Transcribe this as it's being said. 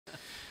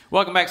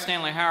Welcome back,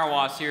 Stanley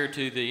Hauerwas here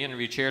to the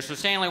interview chair. So,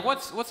 Stanley,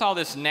 what's all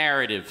this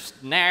narrative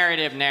stuff?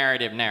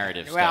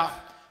 Well,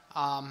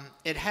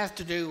 it has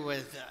to do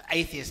with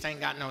atheists ain't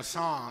got no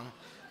song,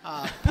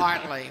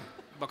 partly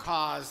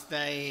because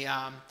they.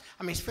 I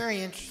mean, it's very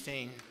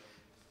interesting.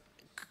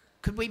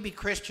 Could we be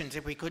Christians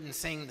if we couldn't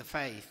sing the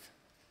faith?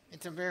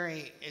 And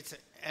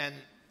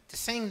to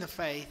sing the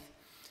faith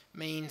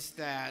means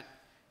that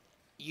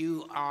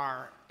you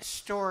are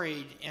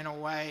storied in a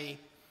way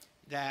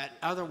that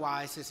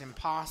otherwise is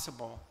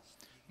impossible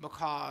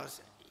because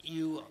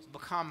you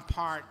become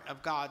part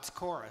of God's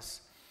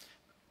chorus.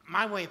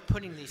 My way of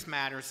putting these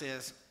matters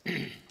is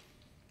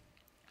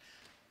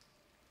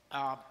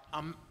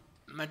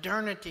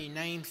modernity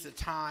names the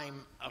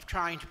time of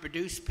trying to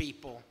produce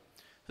people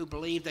who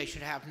believe they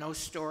should have no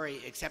story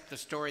except the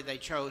story they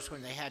chose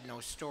when they had no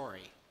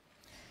story.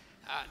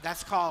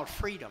 That's called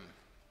freedom.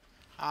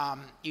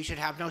 You should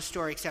have no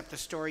story except the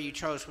story you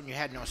chose when you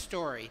had no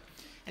story.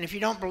 And if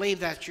you don't believe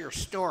that's your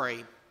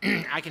story,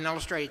 I can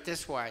illustrate it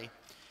this way.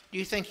 Do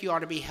you think you ought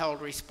to be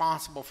held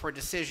responsible for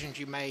decisions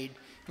you made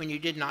when you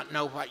did not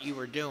know what you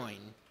were doing?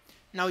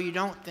 No, you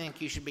don't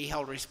think you should be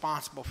held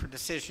responsible for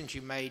decisions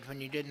you made when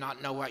you did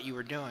not know what you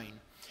were doing.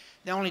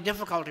 The only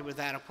difficulty with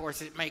that, of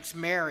course, it makes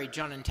marriage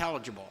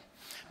unintelligible.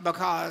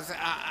 Because,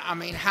 I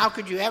mean, how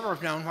could you ever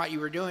have known what you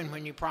were doing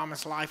when you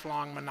promised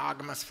lifelong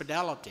monogamous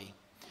fidelity?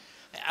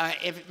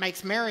 If it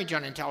makes marriage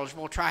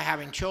unintelligible, try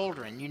having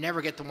children. You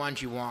never get the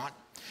ones you want.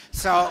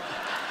 So,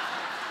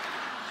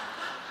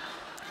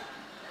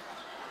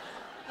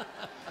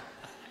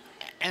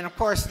 and of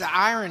course, the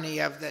irony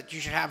of that you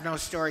should have no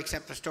story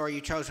except the story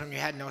you chose when you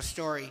had no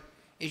story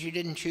is you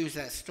didn't choose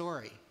that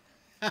story.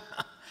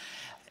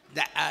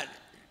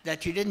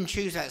 That you didn't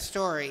choose that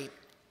story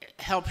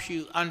helps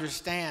you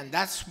understand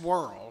that's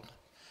world.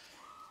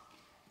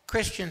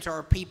 Christians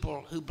are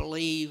people who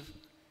believe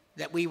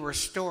that we were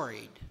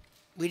storied.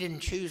 We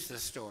didn't choose the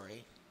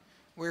story.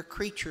 We're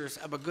creatures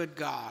of a good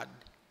God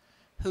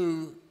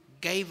who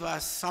gave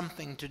us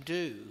something to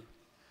do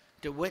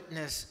to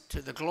witness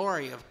to the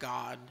glory of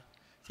God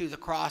through the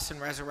cross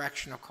and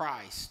resurrection of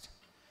Christ.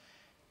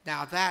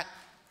 Now that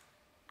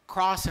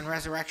cross and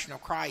resurrection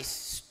of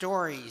Christ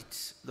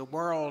stories the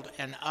world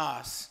and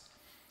us,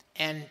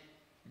 and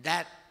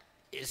that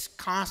is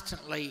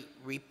constantly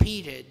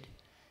repeated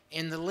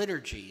in the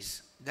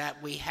liturgies that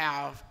we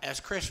have as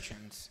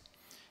Christians.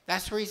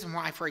 That's the reason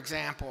why, for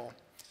example,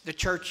 the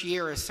church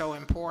year is so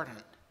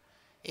important.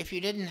 If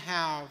you didn't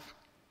have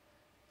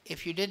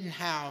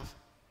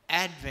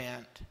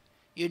Advent,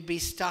 you'd be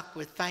stuck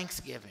with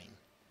Thanksgiving.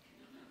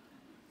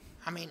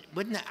 I mean,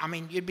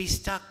 you'd be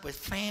stuck with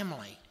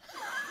family.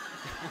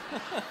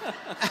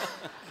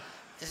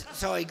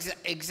 So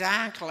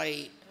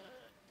exactly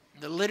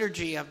the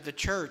liturgy of the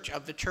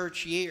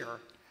church year,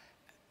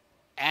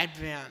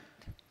 Advent,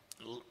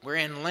 we're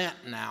in Lent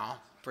now,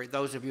 for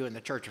those of you in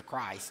the Church of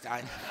Christ.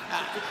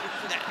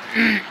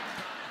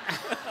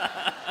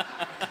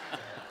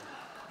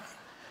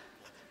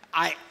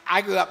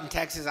 I grew up in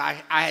Texas.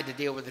 I had to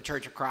deal with the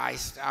Church of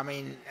Christ. I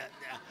mean,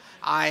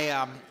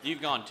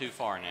 You've gone too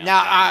far now.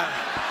 Now,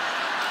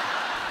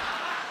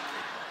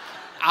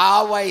 I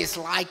always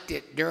liked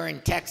it during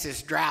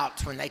Texas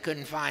droughts when they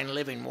couldn't find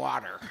living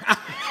water.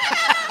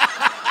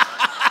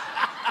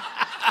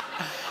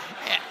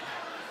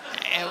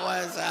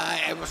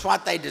 It was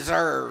what they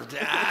deserved.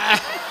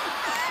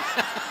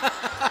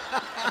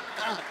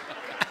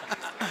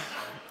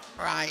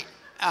 Right.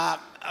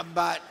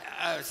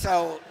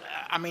 So,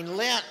 I mean,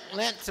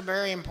 Lent's a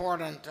very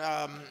important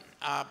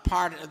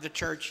part of the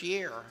church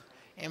year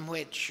in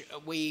which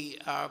we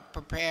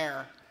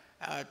prepare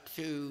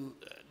to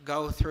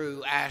go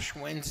through Ash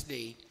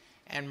Wednesday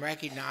and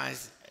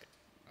recognize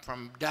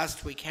from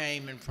dust we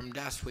came and from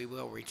dust we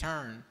will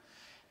return.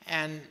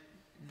 And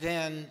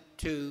then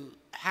to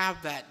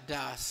have that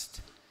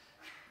dust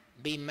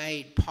be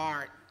made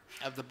part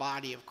of the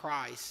body of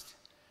Christ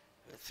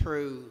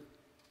through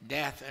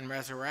death and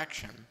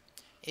resurrection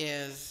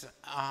is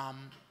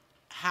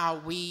how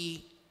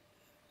we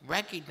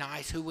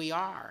recognize who we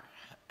are,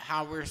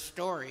 how we're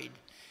storied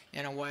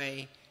in a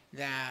way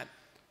that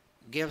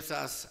gives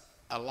us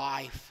a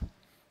life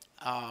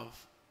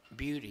of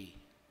beauty,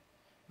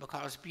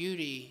 because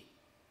beauty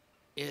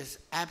is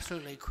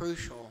absolutely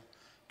crucial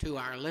to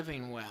our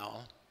living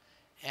well,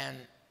 and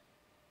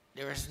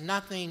there is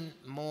nothing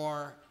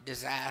more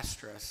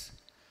disastrous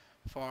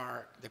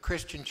for the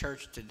Christian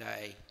church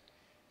today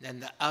than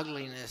the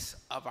ugliness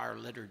of our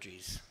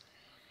liturgies.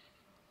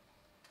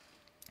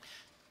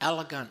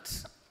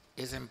 Elegance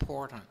is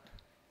important,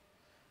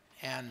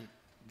 and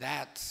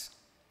that's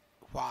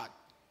what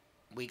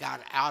we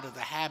got out of the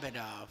habit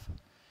of,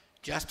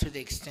 just to the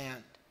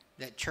extent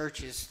that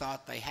churches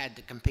thought they had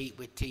to compete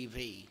with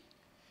TV.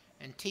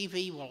 And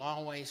TV will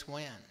always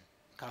win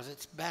because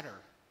it's better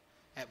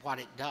at what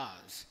it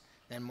does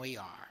than we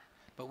are.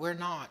 But we're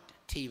not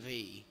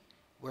TV.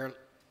 We're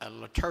a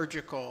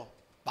liturgical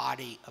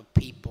body of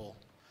people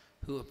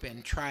who have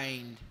been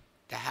trained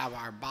to have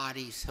our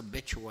bodies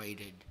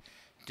habituated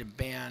to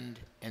bend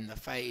in the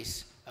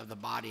face of the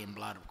body and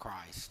blood of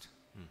Christ.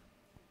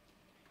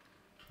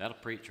 That'll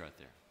preach right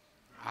there.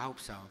 I hope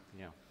so.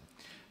 Yeah.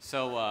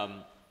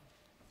 So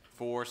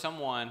for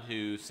someone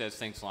who says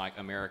things like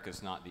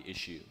America's not the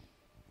issue,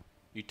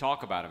 you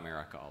talk about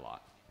America a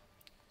lot.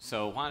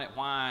 So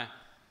why,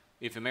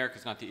 if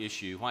America's not the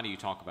issue, why do you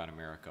talk about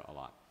America a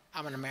lot?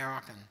 I'm an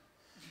American.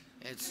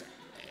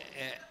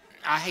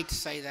 I hate to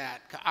say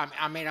that.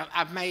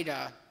 I've made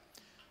a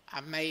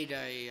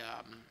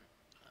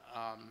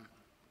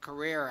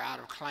career out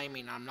of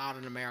claiming I'm not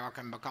an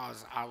American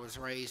because I was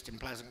raised in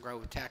Pleasant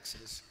Grove,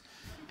 Texas.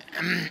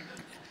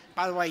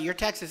 By the way, your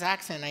Texas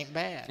accent ain't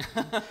bad.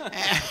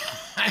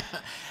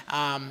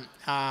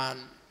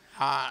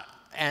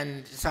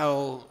 And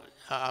so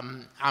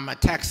I'm a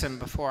Texan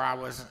before I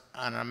was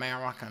an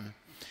American.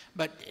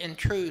 But in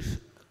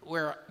truth,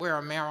 we're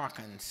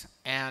Americans,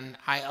 and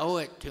I owe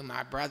it to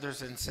my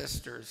brothers and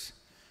sisters,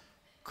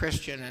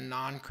 Christian and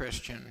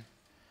non-Christian,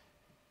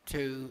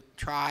 to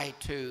try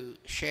to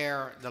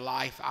share the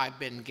life I've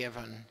been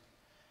given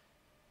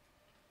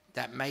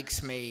that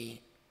makes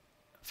me,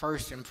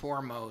 first and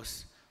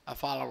foremost, a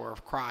follower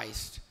of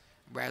Christ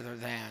rather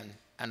than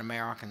an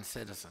American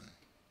citizen.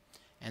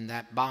 And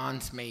that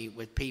bonds me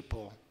with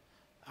people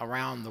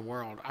around the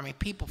world. I mean,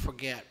 people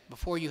forget,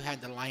 before you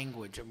had the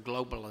language of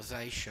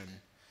globalization,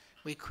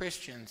 we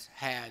Christians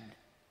had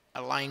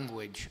a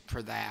language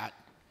for that.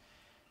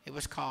 It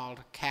was called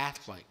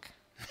Catholic.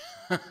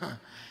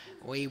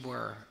 We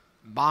were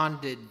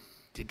bonded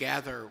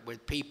together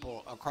with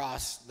people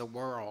across the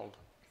world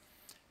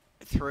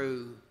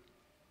through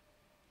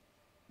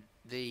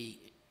the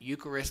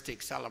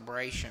Eucharistic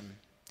celebration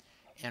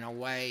in a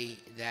way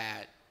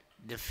that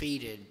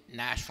defeated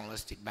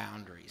nationalistic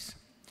boundaries.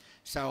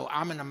 So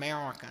I'm an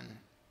American,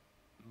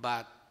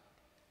 but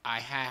I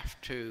have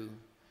to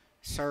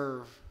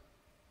serve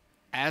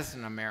as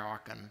an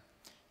American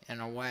in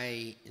a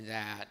way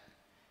that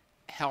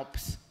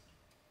helps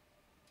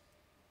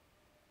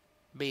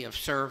be of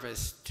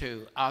service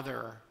to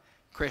other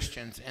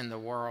Christians in the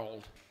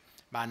world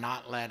by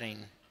not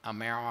letting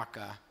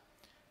America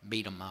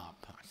beat them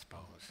up, I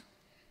suppose.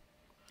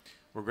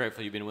 We're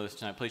grateful you've been with us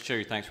tonight. Please share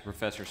your thanks with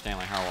Professor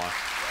Stanley Hauerwas.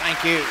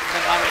 Thank you. It's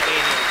a lovely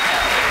being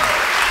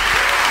here.